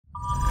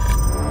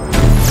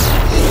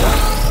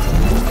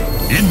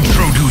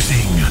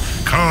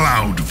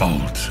Cloud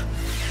Vault.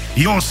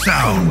 Your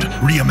sound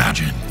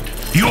reimagined.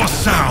 Your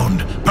sound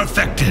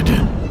perfected.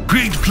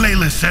 Create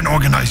playlists and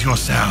organize your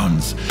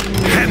sounds.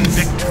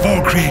 Handpicked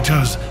for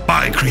creators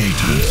by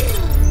creators.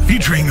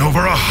 Featuring over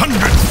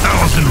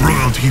 100,000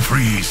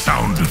 royalty-free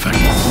sound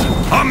effects.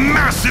 A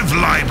massive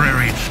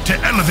library to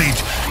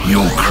elevate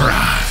your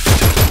craft.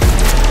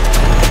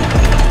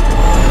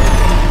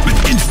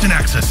 Instant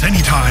access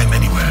anytime,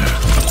 anywhere.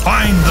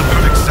 Find the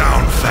perfect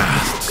sound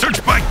fast.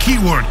 Search by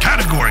keyword,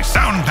 category,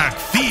 sound pack,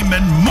 theme,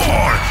 and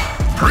more.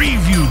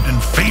 Previewed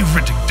and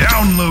favorite.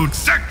 Download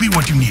exactly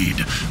what you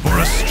need for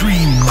a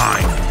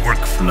streamlined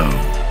workflow.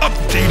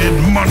 Updated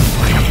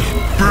monthly.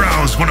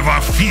 Browse one of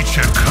our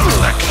feature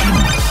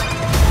collections.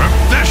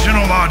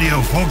 Professional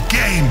audio for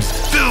games,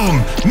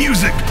 film,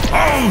 music,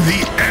 all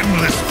the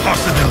endless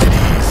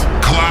possibilities.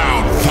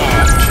 Cloud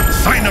Vault.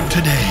 Sign up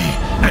today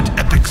at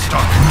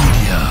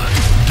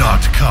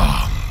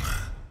epicstarkmedia.com.